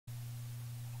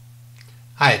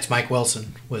Hi, it's Mike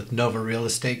Wilson with Nova Real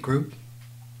Estate Group.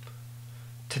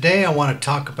 Today I want to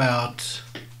talk about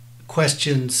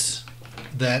questions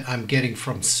that I'm getting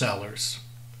from sellers.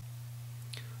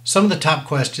 Some of the top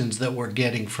questions that we're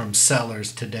getting from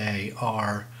sellers today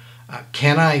are,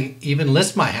 can I even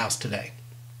list my house today?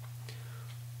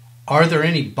 Are there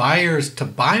any buyers to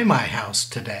buy my house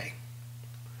today?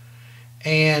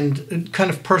 And kind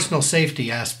of personal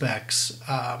safety aspects.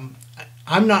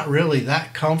 I'm not really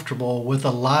that comfortable with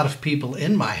a lot of people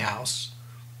in my house.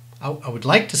 I would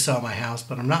like to sell my house,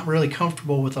 but I'm not really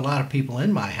comfortable with a lot of people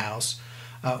in my house.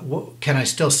 Can I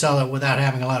still sell it without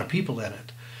having a lot of people in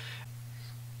it?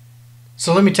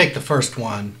 So let me take the first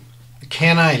one.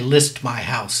 Can I list my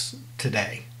house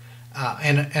today?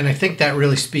 And I think that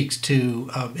really speaks to,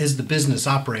 is the business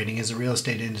operating? Is the real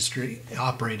estate industry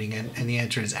operating? And the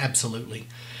answer is absolutely.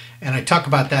 And I talk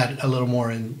about that a little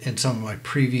more in some of my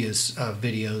previous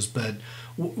videos, but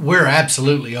we're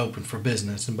absolutely open for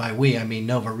business. And by we, I mean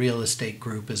Nova Real Estate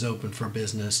Group is open for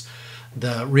business.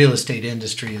 The real estate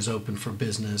industry is open for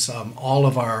business. All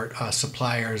of our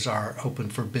suppliers are open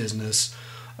for business.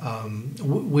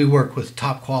 We work with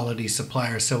top quality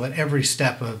suppliers, so at every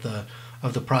step of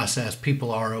the process, people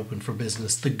are open for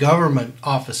business. The government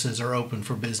offices are open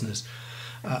for business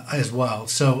as well.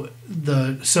 So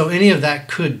any of that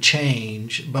could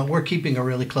change, but we're keeping a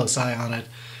really close eye on it.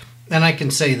 And I can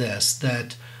say this,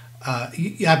 that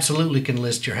you absolutely can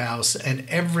list your house, and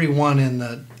everyone in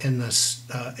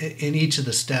each of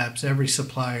the steps, every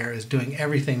supplier is doing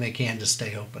everything they can to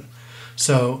stay open.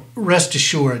 So rest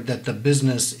assured that the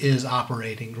business is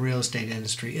operating, the real estate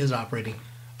industry is operating.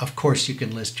 Of course you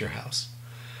can list your house.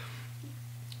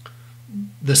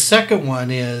 The second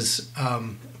one is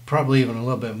probably even a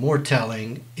little bit more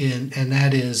telling, and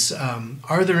that is,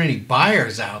 are there any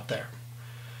buyers out there?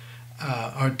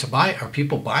 Are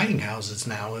people buying houses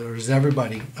now, or is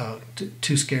everybody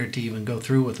too scared to even go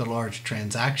through with a large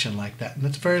transaction like that? And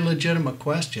that's a very legitimate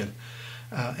question.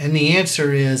 And the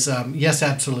answer is yes,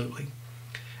 absolutely.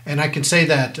 And I can say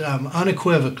that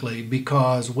unequivocally,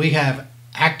 because we have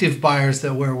active buyers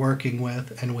that we're working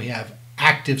with, and we have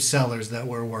active sellers that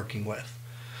we're working with.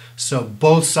 So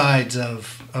both sides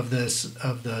of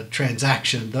the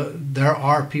transaction, there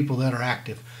are people that are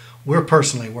active. We're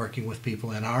personally working with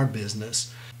people in our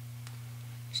business.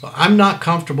 So I'm not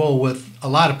comfortable with a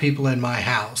lot of people in my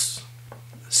house,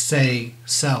 say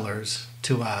sellers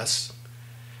to us.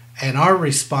 And our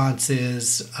response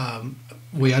is,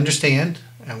 we understand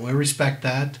and we respect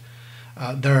that.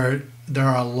 There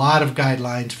are a lot of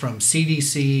guidelines from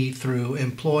CDC through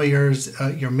employers.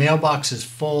 Your mailbox is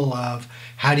full of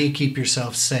how do you keep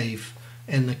yourself safe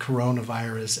in the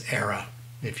coronavirus era,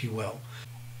 if you will.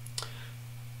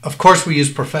 Of course, we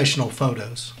use professional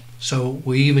photos. So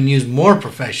we even use more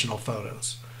professional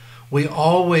photos. We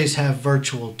always have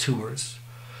virtual tours.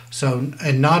 So,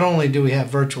 and not only do we have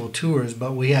virtual tours,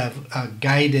 but we have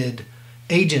guided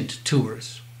agent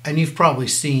tours. And you've probably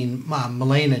seen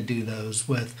Milena do those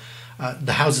with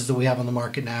the houses that we have on the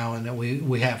market now and that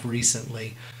we have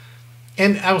recently.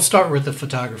 And I will start with the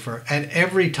photographer. At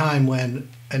every time when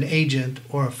an agent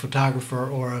or a photographer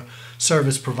or a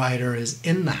service provider is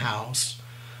in the house,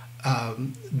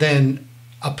 then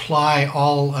apply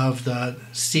all of the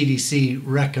CDC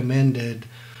recommended.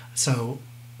 So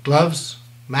gloves,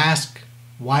 mask,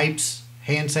 wipes,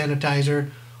 hand sanitizer,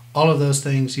 all of those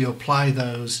things, you apply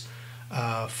those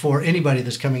for anybody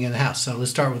that's coming in the house. So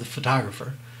let's start with the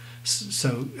photographer.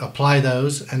 So apply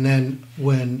those, and then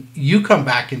when you come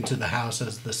back into the house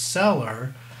as the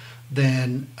seller,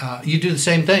 then you do the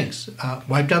same things.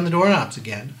 Wipe down the doorknobs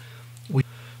again.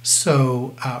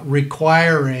 So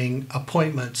requiring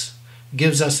appointments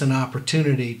gives us an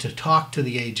opportunity to talk to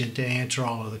the agent to answer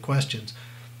all of the questions.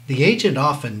 The agent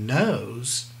often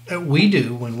knows, we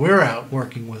do when we're out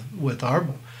working with our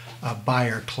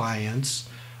buyer clients,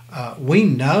 we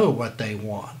know what they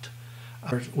want.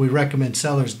 We recommend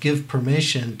sellers give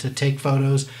permission to take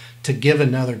photos, to give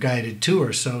another guided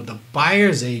tour. So the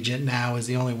buyer's agent now is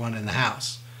the only one in the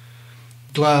house.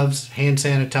 Gloves, hand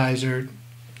sanitizer,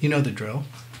 you know the drill.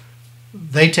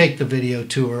 They take the video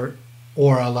tour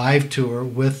or a live tour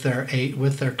with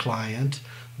their client.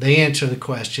 They answer the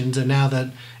questions, and now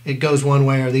that it goes one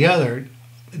way or the other,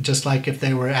 just like if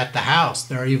they were at the house,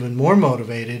 they're even more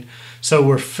motivated. So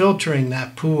we're filtering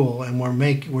that pool, and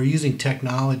we're using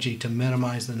technology to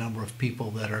minimize the number of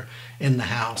people that are in the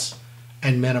house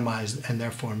and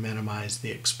therefore minimize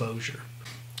the exposure.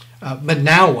 But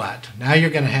now what? Now you're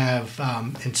going to have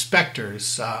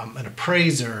inspectors, an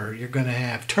appraiser, you're going to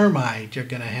have termite, you're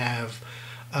going to have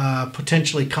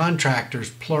potentially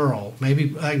contractors, plural,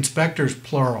 maybe inspectors,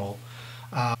 plural.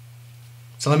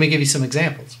 So let me give you some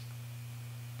examples.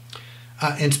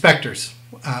 Inspectors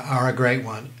are a great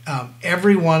one.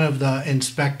 Every one of the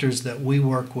inspectors that we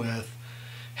work with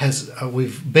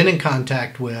we've been in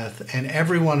contact with, and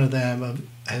every one of them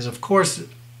has, of course,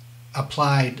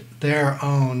 applied their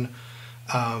own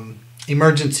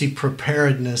emergency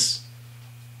preparedness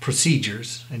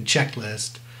procedures and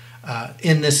checklist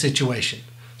in this situation.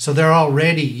 So they're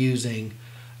already using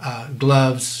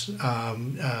gloves,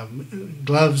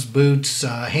 boots,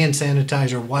 hand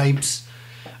sanitizer, wipes.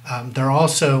 They're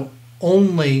also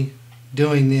only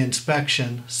doing the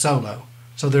inspection solo.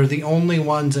 So they're the only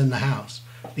ones in the house.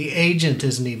 The agent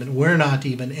we're not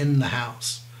even in the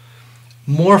house.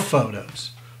 More photos,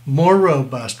 more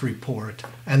robust report,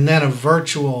 and then a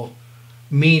virtual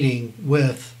meeting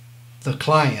with the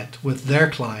client, with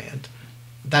their client.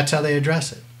 That's how they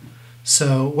address it.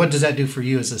 So what does that do for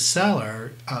you as a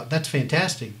seller? That's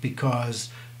fantastic, because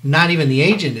not even the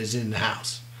agent is in the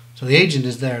house. So the agent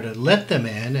is there to let them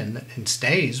in and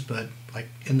stays, but like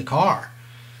in the car.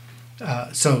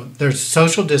 So there's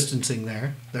social distancing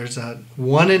there. There's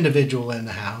one individual in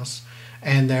the house,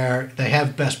 and they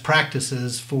have best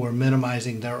practices for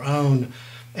minimizing their own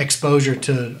exposure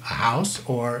to a house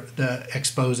or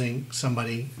exposing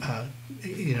somebody,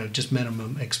 just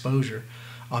minimum exposure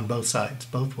on both sides,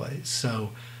 both ways.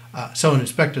 So an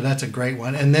inspector, that's a great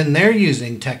one. And then they're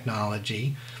using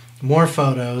technology, more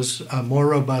photos, more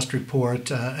robust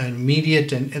report, and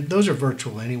immediate, and those are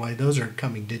virtual anyway. Those are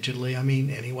coming digitally,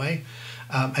 anyway.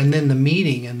 And then the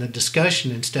meeting and the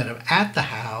discussion, instead of at the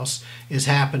house, is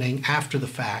happening after the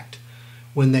fact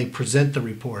when they present the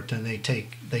report, and they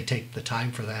take the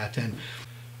time for that. And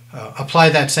apply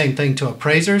that same thing to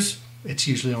appraisers. It's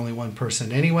usually only one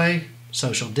person anyway.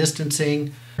 Social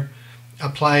distancing.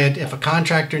 Apply it if a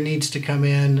contractor needs to come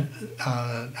in.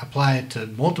 Apply it to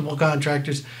multiple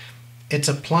contractors. It's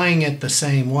applying it the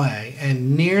same way,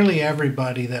 and nearly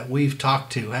everybody that we've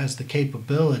talked to has the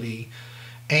capability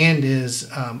and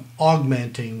is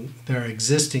augmenting their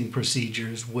existing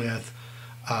procedures with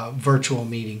virtual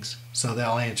meetings. So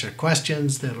they'll answer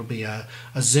questions. There'll be a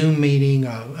Zoom meeting,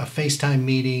 a FaceTime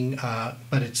meeting,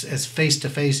 but it's as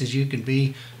face-to-face as you can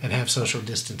be and have social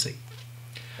distancing.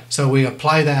 So we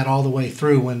apply that all the way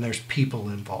through when there's people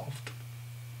involved.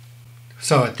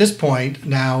 So at this point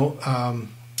now,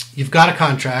 you've got a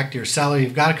contract, you're a seller,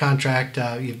 you've got a contract,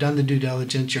 you've done the due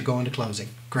diligence, you're going to closing.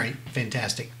 Great,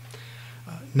 fantastic.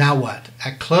 Now what?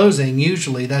 At closing,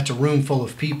 usually that's a room full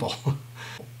of people.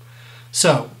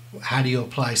 So how do you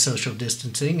apply social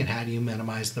distancing, and how do you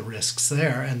minimize the risks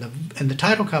there? And the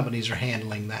title companies are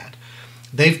handling that.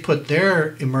 They've put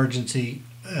their emergency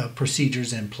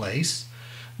procedures in place.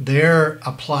 They're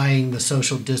applying the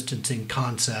social distancing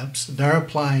concepts. They're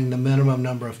applying the minimum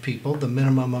number of people, the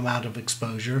minimum amount of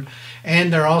exposure,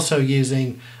 and they're also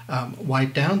using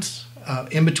wipe downs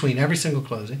in between every single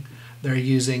closing. They're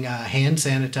using hand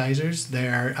sanitizers.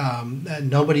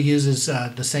 Nobody uses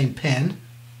the same pen.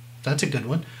 That's a good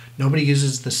one. Nobody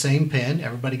uses the same pen.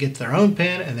 Everybody gets their own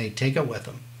pen, and they take it with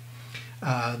them.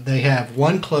 They have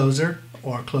one closer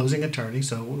or closing attorney,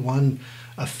 so one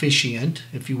officiant,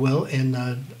 if you will, in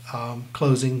the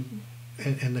closing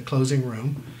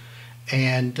room,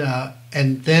 and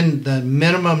then the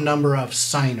minimum number of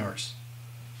signers.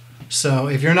 So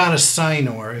if you're not a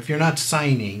signer, if you're not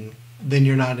signing, then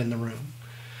you're not in the room.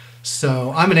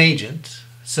 So I'm an agent,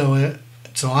 so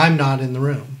I'm not in the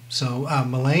room. So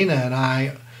Milena and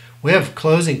I, we have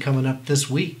closing coming up this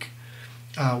week.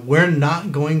 We're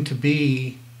not going to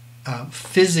be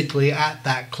physically at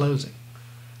that closing.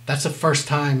 That's the first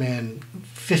time in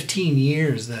 15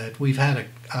 years that we've had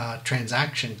a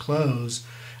transaction close,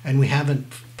 and we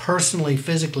haven't personally,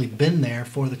 physically been there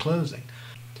for the closing.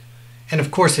 And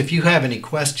of course, if you have any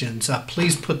questions,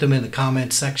 please put them in the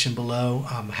comments section below.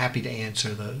 I'm happy to answer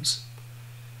those.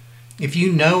 If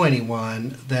you know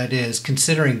anyone that is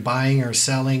considering buying or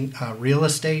selling real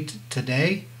estate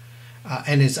today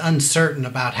and is uncertain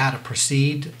about how to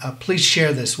proceed, please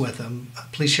share this with them.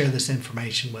 Please share this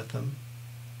information with them.